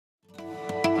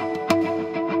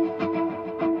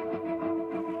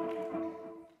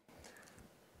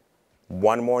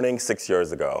one morning 6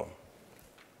 years ago,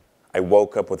 I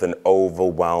woke up with an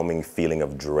overwhelming feeling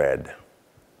of dread.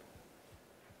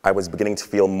 I was beginning to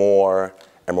feel more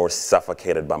and more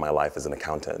suffocated by my life as an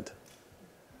accountant.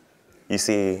 You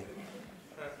see,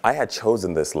 I had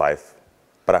chosen this life,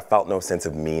 but I felt no sense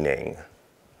of meaning,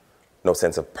 no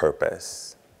sense of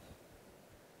purpose.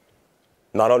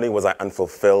 Not only was I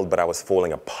unfulfilled, but I was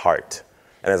falling apart.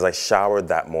 And as I showered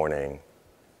that morning,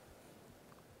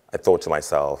 I thought to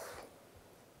myself,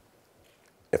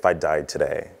 if I died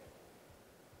today,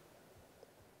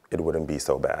 it wouldn't be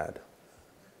so bad.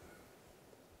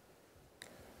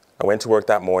 I went to work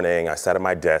that morning, I sat at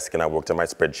my desk and I worked on my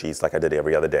spreadsheets like I did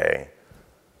every other day.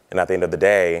 And at the end of the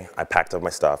day, I packed up my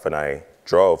stuff and I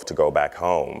drove to go back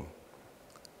home.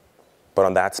 But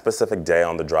on that specific day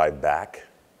on the drive back,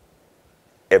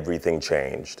 everything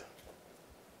changed.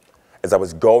 As I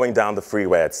was going down the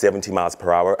freeway at 70 miles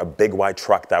per hour, a big white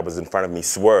truck that was in front of me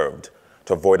swerved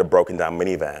to avoid a broken down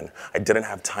minivan. I didn't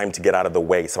have time to get out of the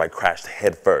way, so I crashed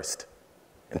headfirst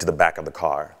into the back of the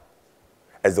car.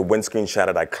 As the windscreen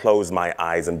shattered, I closed my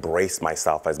eyes and braced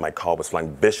myself as my car was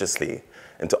flying viciously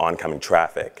into oncoming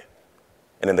traffic.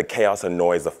 And in the chaos and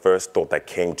noise, the first thought that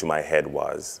came to my head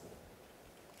was,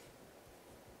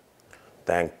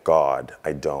 thank God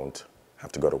I don't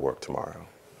have to go to work tomorrow.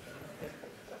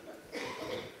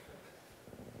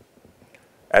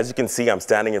 As you can see, I'm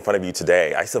standing in front of you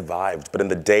today. I survived, but in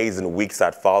the days and weeks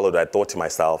that followed, I thought to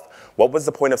myself, what was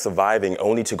the point of surviving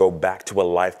only to go back to a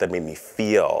life that made me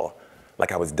feel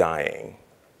like I was dying?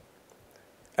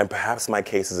 And perhaps my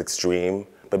case is extreme,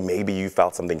 but maybe you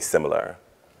felt something similar.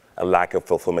 A lack of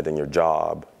fulfillment in your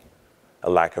job, a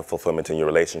lack of fulfillment in your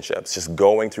relationships, just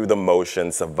going through the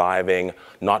motions, surviving,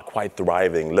 not quite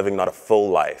thriving, living not a full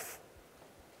life,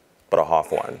 but a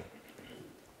half one.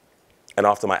 And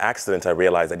after my accident, I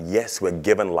realized that yes, we're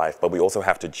given life, but we also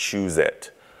have to choose it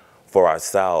for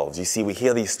ourselves. You see, we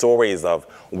hear these stories of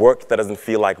work that doesn't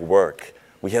feel like work.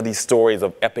 We hear these stories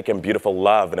of epic and beautiful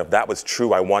love, and if that was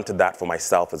true, I wanted that for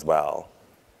myself as well.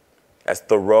 As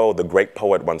Thoreau, the great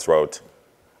poet, once wrote,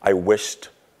 I wished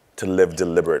to live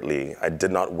deliberately. I did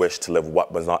not wish to live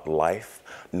what was not life,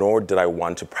 nor did I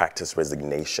want to practice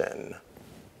resignation.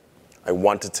 I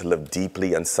wanted to live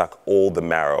deeply and suck all the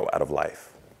marrow out of life.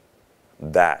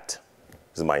 That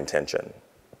is my intention.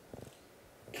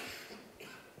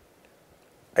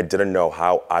 I didn't know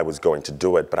how I was going to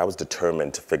do it, but I was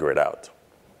determined to figure it out.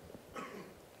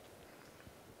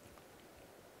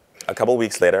 A couple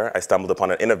weeks later, I stumbled upon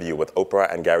an interview with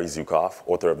Oprah and Gary Zukav,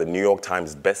 author of the New York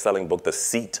Times bestselling book, The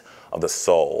Seat of the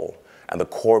Soul. And the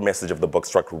core message of the book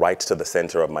struck right to the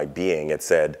center of my being. It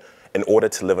said, in order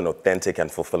to live an authentic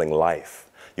and fulfilling life,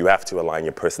 you have to align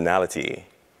your personality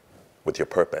with your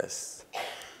purpose.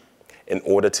 In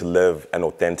order to live an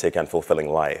authentic and fulfilling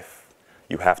life,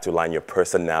 you have to align your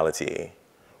personality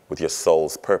with your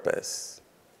soul's purpose.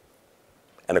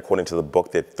 And according to the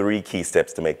book, there are 3 key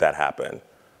steps to make that happen.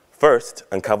 First,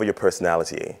 uncover your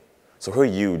personality. So who are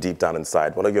you deep down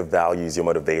inside? What are your values, your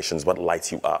motivations? What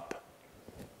lights you up?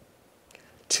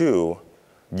 2,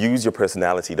 use your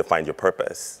personality to find your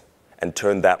purpose and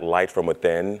turn that light from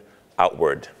within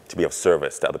outward to be of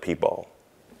service to other people.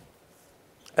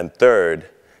 And third,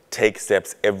 take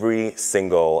steps every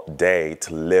single day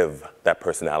to live that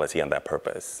personality and that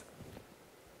purpose.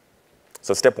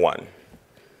 So step 1,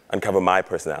 uncover my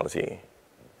personality.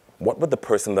 What would the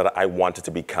person that I wanted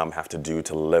to become have to do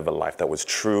to live a life that was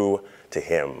true to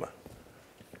him?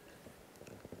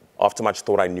 After much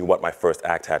thought, I knew what my first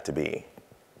act had to be.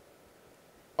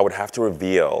 I would have to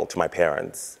reveal to my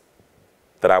parents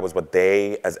that I was what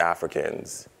they, as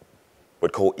Africans,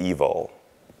 would call evil,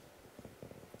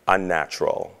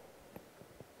 unnatural,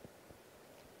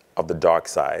 of the dark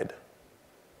side,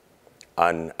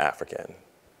 un-African.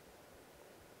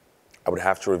 I would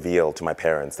have to reveal to my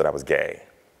parents that I was gay.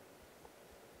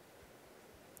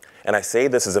 And I say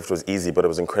this as if it was easy, but it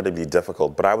was incredibly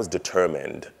difficult. But I was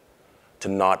determined to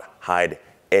not hide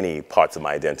any parts of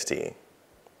my identity.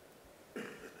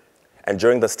 And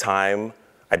during this time,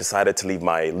 I decided to leave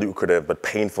my lucrative but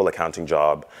painful accounting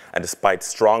job. And despite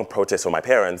strong protests from my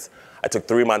parents, I took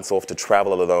 3 months off to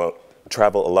travel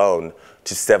alone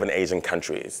to 7 Asian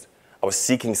countries. I was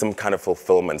seeking some kind of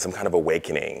fulfillment, some kind of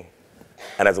awakening.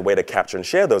 And as a way to capture and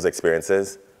share those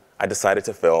experiences, I decided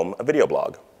to film a video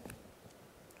blog.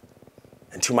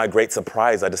 And to my great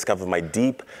surprise, I discovered my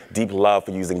deep, deep love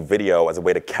for using video as a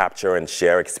way to capture and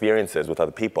share experiences with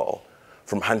other people.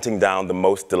 From hunting down the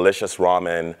most delicious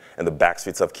ramen in the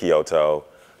backstreets of Kyoto,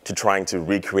 to trying to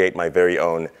recreate my very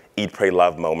own Eat, Pray,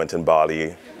 Love moment in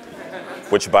Bali,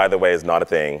 which, by the way, is not a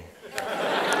thing.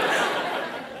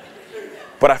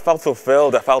 But I felt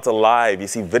fulfilled, I felt alive. You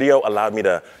see, video allowed me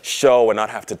to show and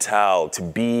not have to tell, to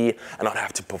be and not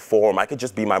have to perform. I could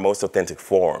just be my most authentic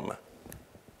form.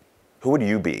 Who would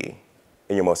you be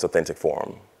in your most authentic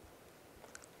form?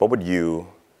 What would you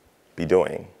be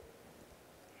doing?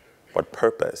 What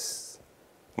purpose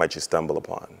might you stumble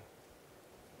upon?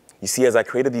 You see, as I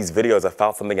created these videos, I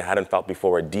felt something I hadn't felt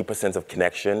before, a deeper sense of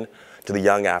connection to the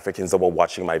young Africans that were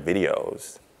watching my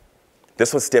videos.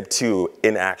 This was step 2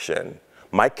 in action.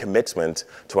 My commitment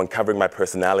to uncovering my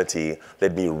personality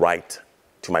led me right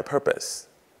to my purpose,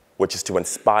 which is to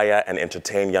inspire and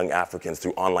entertain young Africans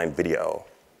through online video.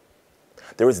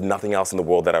 There is nothing else in the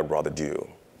world that I'd rather do.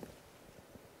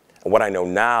 And what I know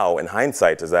now, in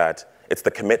hindsight, is that it's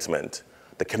the commitment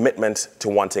to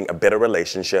wanting a better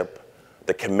relationship,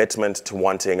 the commitment to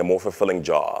wanting a more fulfilling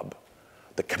job,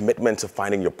 the commitment to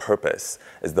finding your purpose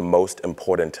is the most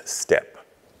important step.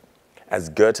 As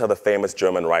Goethe, the famous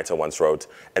German writer, once wrote,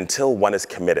 until one is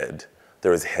committed,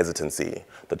 there is hesitancy,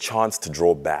 the chance to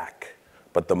draw back.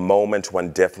 But the moment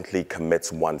one definitely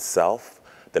commits oneself,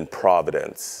 then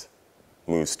providence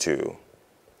moves too.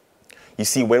 You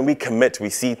see, when we commit, we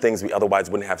see things we otherwise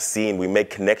wouldn't have seen. We make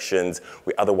connections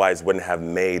we otherwise wouldn't have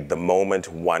made. The moment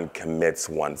one commits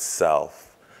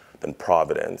oneself, then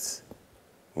providence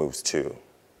moves too.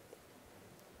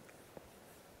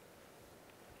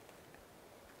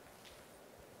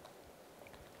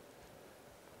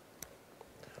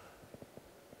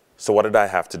 So what did I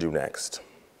have to do next?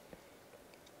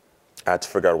 I had to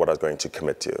figure out what I was going to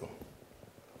commit to.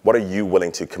 What are you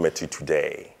willing to commit to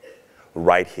today,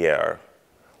 right here,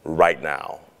 right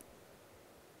now?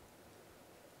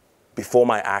 Before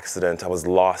my accident, I was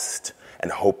lost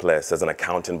and hopeless as an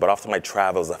accountant, but after my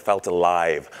travels, I felt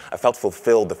alive. I felt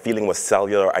fulfilled. The feeling was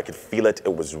cellular. I could feel it.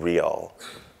 It was real.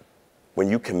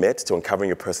 When you commit to uncovering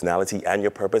your personality and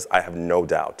your purpose, I have no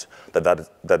doubt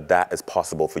that is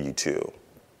possible for you too.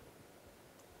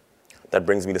 That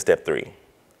brings me to step 3.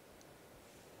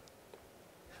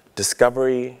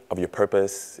 Discovery of your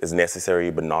purpose is necessary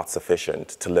but not sufficient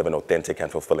to live an authentic and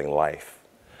fulfilling life.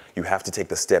 You have to take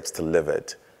the steps to live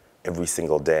it every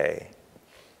single day.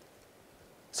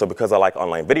 So because I like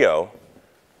online video,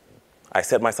 I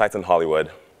set my sights in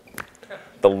Hollywood.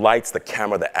 The lights, the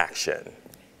camera, the action.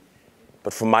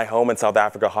 But from my home in South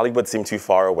Africa, Hollywood seemed too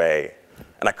far away,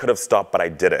 and I could have stopped, but I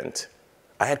didn't.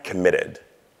 I had committed.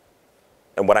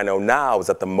 And what I know now is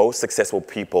that the most successful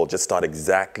people just start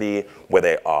exactly where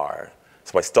they are.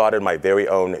 So I started my very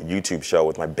own YouTube show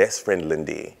with my best friend,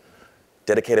 Lindy,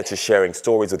 dedicated to sharing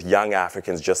stories with young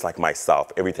Africans just like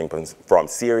myself, everything from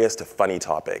serious to funny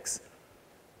topics,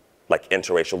 like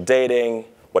interracial dating,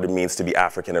 what it means to be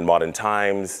African in modern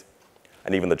times,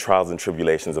 and even the trials and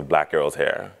tribulations of black girls'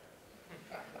 hair.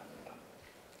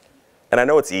 And I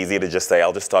know it's easy to just say,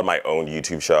 I'll just start my own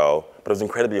YouTube show, but it was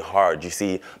incredibly hard. You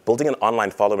see, building an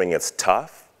online following is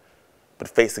tough, but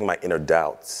facing my inner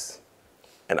doubts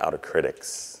and outer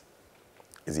critics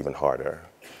is even harder.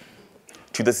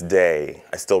 To this day,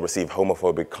 I still receive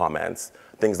homophobic comments,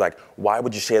 things like, why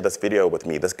would you share this video with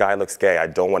me? This guy looks gay, I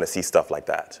don't want to see stuff like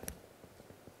that.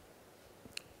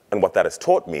 And what that has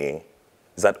taught me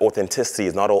is that authenticity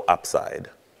is not all upside.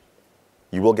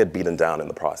 You will get beaten down in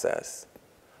the process.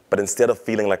 But instead of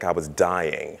feeling like I was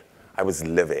dying, I was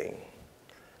living.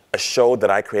 A show that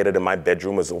I created in my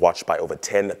bedroom was watched by over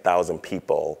 10,000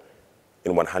 people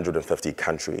in 150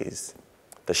 countries.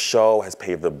 The show has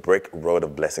paved the brick road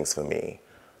of blessings for me.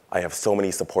 I have so many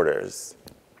supporters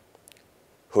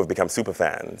who have become super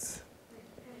fans,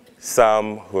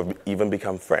 some who have even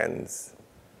become friends.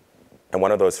 And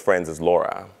one of those friends is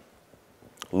Laura.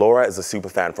 Laura is a super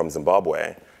fan from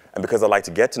Zimbabwe, and because I like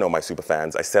to get to know my super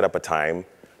fans, I set up a time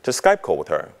to Skype call with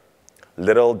her.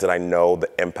 Little did I know the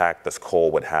impact this call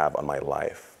would have on my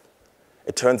life.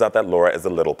 It turns out that Laura is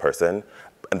a little person,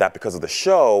 and that because of the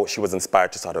show, she was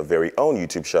inspired to start her very own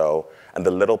YouTube show and the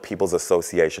Little People's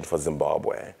Association for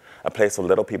Zimbabwe, a place for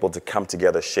little people to come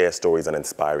together, share stories, and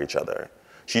inspire each other.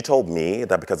 She told me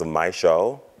that because of my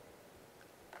show,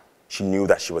 she knew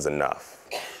that she was enough.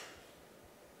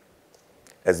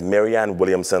 As Marianne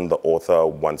Williamson, the author,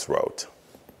 once wrote,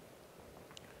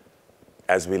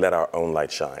 as we let our own light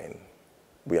shine,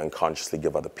 we unconsciously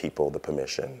give other people the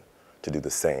permission to do the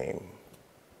same.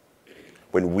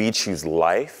 When we choose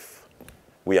life,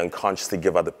 we unconsciously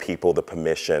give other people the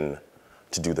permission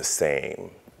to do the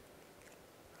same.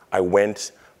 I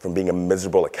went from being a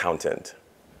miserable accountant,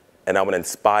 and I'm an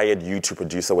inspired YouTube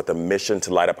producer with a mission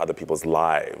to light up other people's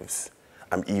lives.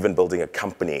 I'm even building a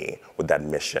company with that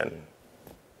mission.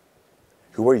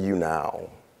 Who are you now?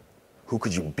 Who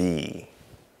could you be?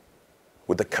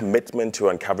 with a commitment to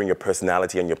uncovering your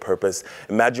personality and your purpose,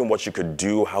 imagine what you could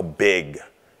do, how big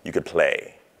you could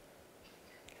play.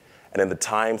 And in the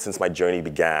time since my journey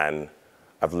began,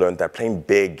 I've learned that playing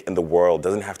big in the world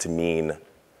doesn't have to mean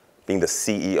being the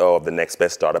CEO of the next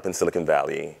best startup in Silicon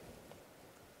Valley,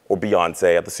 or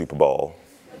Beyonce at the Super Bowl,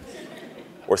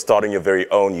 or starting your very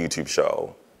own YouTube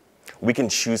show. We can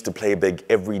choose to play big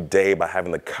every day by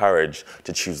having the courage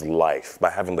to choose life,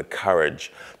 by having the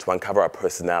courage to uncover our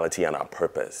personality and our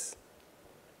purpose.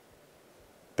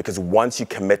 Because once you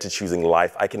commit to choosing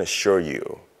life, I can assure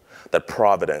you that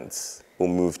providence will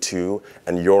move too,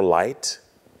 and your light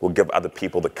will give other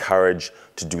people the courage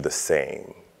to do the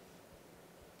same.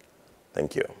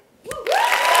 Thank you.